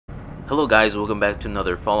Hello guys, welcome back to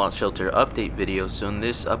another Fallout Shelter update video. So in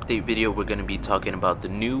this update video we're going to be talking about the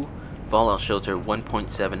new Fallout Shelter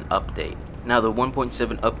 1.7 update. Now the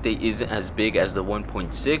 1.7 update isn't as big as the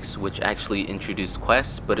 1.6, which actually introduced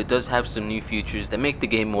quests, but it does have some new features that make the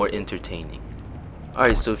game more entertaining.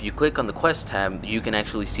 Alright, so if you click on the quest tab, you can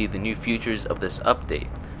actually see the new features of this update.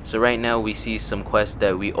 So right now we see some quests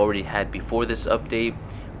that we already had before this update.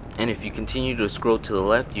 And if you continue to scroll to the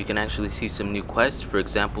left, you can actually see some new quests. For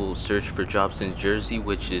example, search for jobs in Jersey,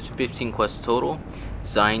 which is 15 quests total.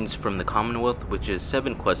 Signs from the Commonwealth, which is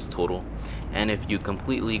 7 quests total. And if you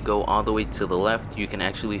completely go all the way to the left, you can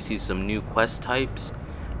actually see some new quest types.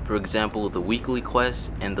 For example, the weekly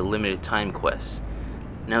quests and the limited time quests.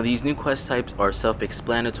 Now these new quest types are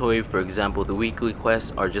self-explanatory. For example, the weekly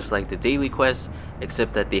quests are just like the daily quests,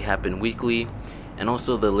 except that they happen weekly. And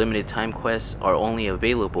also the limited time quests are only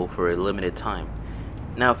available for a limited time.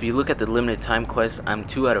 Now if you look at the limited time quests, I'm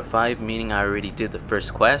 2 out of 5, meaning I already did the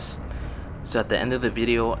first quest. So at the end of the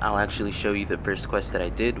video, I'll actually show you the first quest that I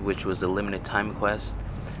did, which was a limited time quest.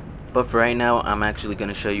 But for right now, I'm actually going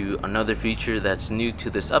to show you another feature that's new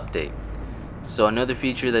to this update. So another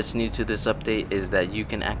feature that's new to this update is that you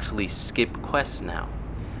can actually skip quests now.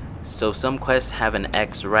 So some quests have an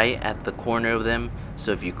X right at the corner of them,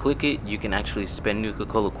 so if you click it, you can actually spend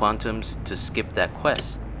Nuka-Cola Quantums to skip that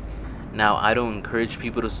quest. Now I don't encourage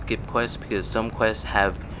people to skip quests because some quests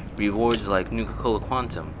have rewards like Nuka-Cola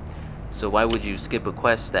Quantum. So why would you skip a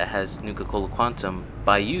quest that has Nuka-Cola Quantum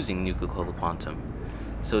by using Nuka-Cola Quantum?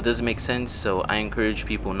 So it doesn't make sense, so I encourage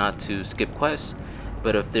people not to skip quests.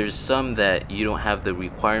 But if there's some that you don't have the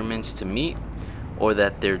requirements to meet, or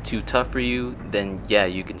that they're too tough for you, then yeah,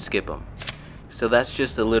 you can skip them. So that's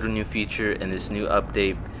just a little new feature in this new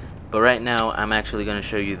update. But right now I'm actually going to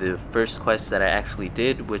show you the first quest that I actually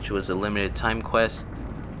did, which was a limited time quest.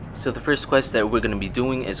 So the first quest that we're going to be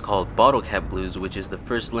doing is called Bottlecap Blues, which is the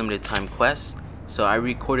first limited time quest. So I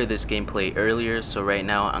recorded this gameplay earlier, so right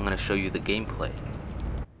now I'm going to show you the gameplay.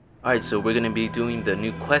 Alright, so we're going to be doing the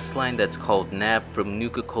new quest line that's called Nabbed from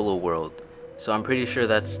Nuka-World. So I'm pretty sure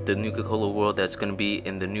that's the Nuka-Cola world that's going to be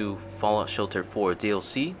in the new Fallout Shelter 4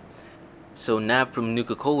 DLC. So Nabbed from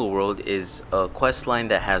Nuka-Cola World is a quest line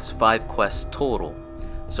that has 5 quests total.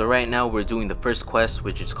 So right now we're doing the first quest,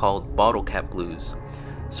 which is called Bottlecap Blues.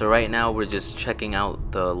 So right now we're just checking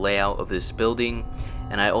out the layout of this building.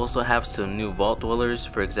 And I also have some new vault dwellers.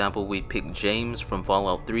 For example, we picked James from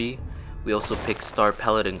Fallout 3. We also picked Star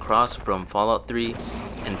Paladin Cross from Fallout 3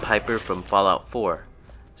 and Piper from Fallout 4.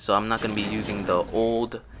 So I'm not going to be using the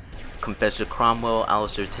old Confessor Cromwell,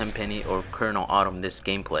 Alistair Tenpenny, or Colonel Autumn this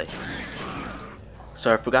gameplay.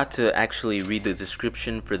 So I forgot to actually read the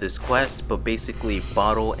description for this quest, but basically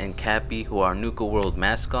Bottle and Cappy, who are Nuka-World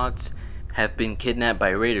mascots, have been kidnapped by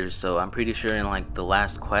raiders. So I'm pretty sure in like the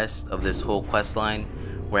last quest of this whole quest line,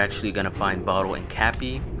 we're actually going to find Bottle and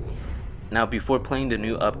Cappy. Now before playing the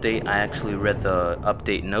new update, I actually read the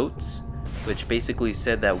update notes, which basically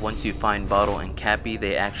said that once you find Bottle and Cappy,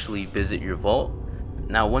 they actually visit your vault.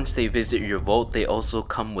 Now once they visit your vault, they also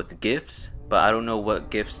come with gifts, but I don't know what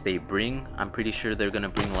gifts they bring. I'm pretty sure they're gonna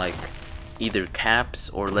bring like either caps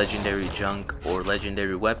or legendary junk or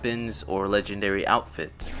legendary weapons or legendary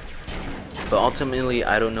outfits. But ultimately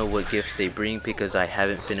I don't know what gifts they bring because I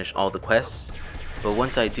haven't finished all the quests. But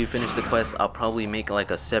once I do finish the quest, I'll probably make like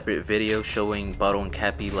a separate video showing Bottle and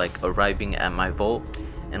Cappy like arriving at my vault,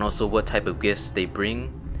 and also what type of gifts they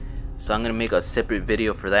bring. So I'm going to make a separate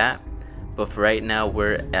video for that. But for right now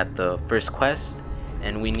we're at the first quest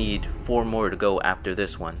and we need 4 more to go after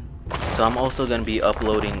this one. So I'm also going to be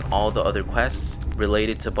uploading all the other quests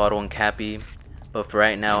related to Bottle and Cappy. But for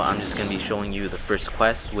right now I'm just going to be showing you the first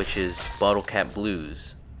quest, which is Bottlecap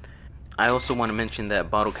Blues. I also want to mention that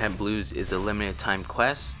Bottlecap Blues is a limited time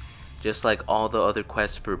quest, just like all the other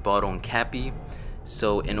quests for Bottle and Cappy.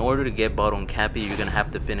 So in order to get Bottle and Cappy, you're going to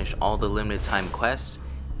have to finish all the limited time quests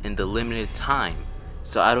in the limited time.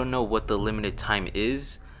 So I don't know what the limited time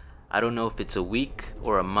is. I don't know if it's a week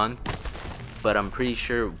or a month, but I'm pretty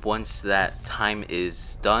sure once that time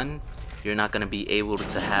is done, you're not going to be able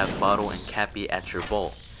to have Bottle and Cappy at your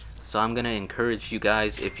vault. So I'm going to encourage you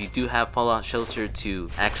guys, if you do have Fallout Shelter, to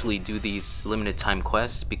actually do these limited time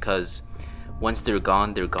quests, because once they're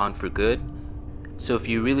gone for good. So if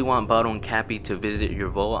you really want Bottle and Cappy to visit your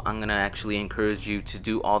vault, I'm going to actually encourage you to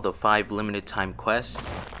do all the 5 limited time quests.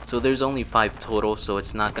 So there's only 5 total, so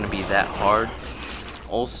it's not going to be that hard.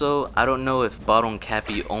 Also, I don't know if Bottle and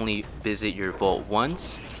Cappy only visit your vault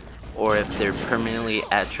once, or if they're permanently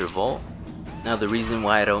at your vault. Now the reason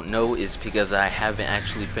why I don't know is because I haven't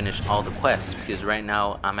actually finished all the quests, because right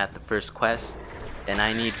now I'm at the first quest and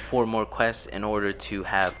I need 4 more quests in order to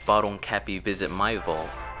have Bottle and Cappy visit my vault.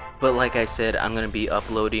 But like I said, I'm going to be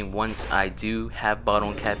uploading once I do have Bottle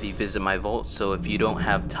and Cappy visit my vault, so if you don't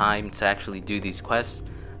have time to actually do these quests,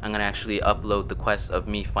 I'm going to actually upload the quest of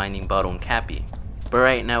me finding Bottle and Cappy. But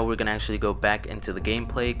right now we're going to actually go back into the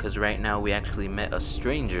gameplay, because right now we actually met a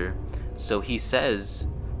stranger. So he says,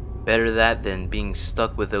 better that than being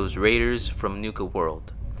stuck with those raiders from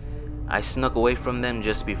Nuka-World. I snuck away from them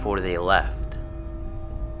just before they left.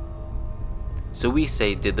 So we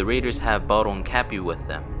say, did the raiders have Bottle and Cappy with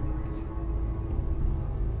them?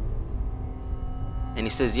 And he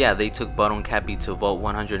says, yeah, they took Bottle and Cappy to Vault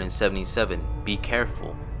 177. Be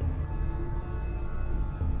careful.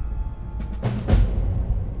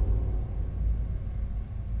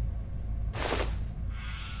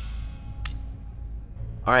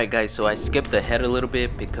 Alright guys, so I skipped ahead a little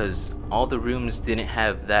bit because all the rooms didn't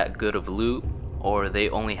have that good of loot, or they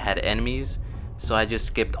only had enemies, so I just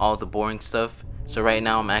skipped all the boring stuff. So right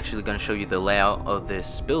now I'm actually going to show you the layout of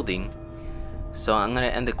this building. So I'm going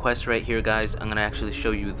to end the quest right here guys. I'm going to actually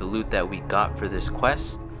show you the loot that we got for this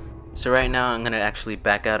quest. So right now I'm going to actually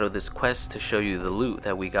back out of this quest to show you the loot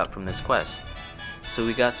that we got from this quest. So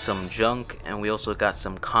we got some junk, and we also got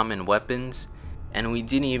some common weapons, and we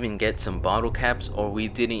didn't even get some bottle caps, or we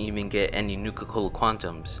didn't even get any Nuka-Cola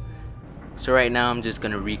Quantums. So right now I'm just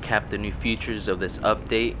going to recap the new features of this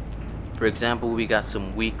update. For example, we got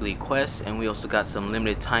some weekly quests, and we also got some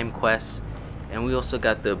limited time quests, and we also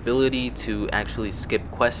got the ability to actually skip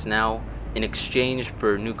quests now in exchange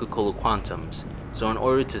for Nuka-Cola Quantums. So in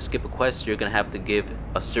order to skip a quest, you're going to have to give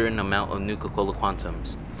a certain amount of Nuka-Cola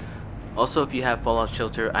Quantums. Also, if you have Fallout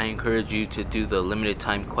Shelter, I encourage you to do the limited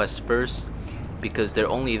time quests first, because they're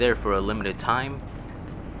only there for a limited time.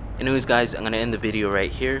 Anyways guys, I'm going to end the video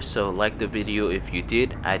right here, so like the video if you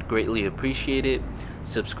did, I'd greatly appreciate it.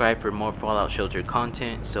 Subscribe for more Fallout Shelter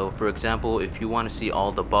content. So for example, if you want to see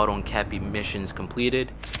all the Bottle and Cappy missions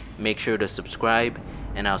completed, make sure to subscribe,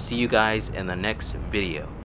 and I'll see you guys in the next video.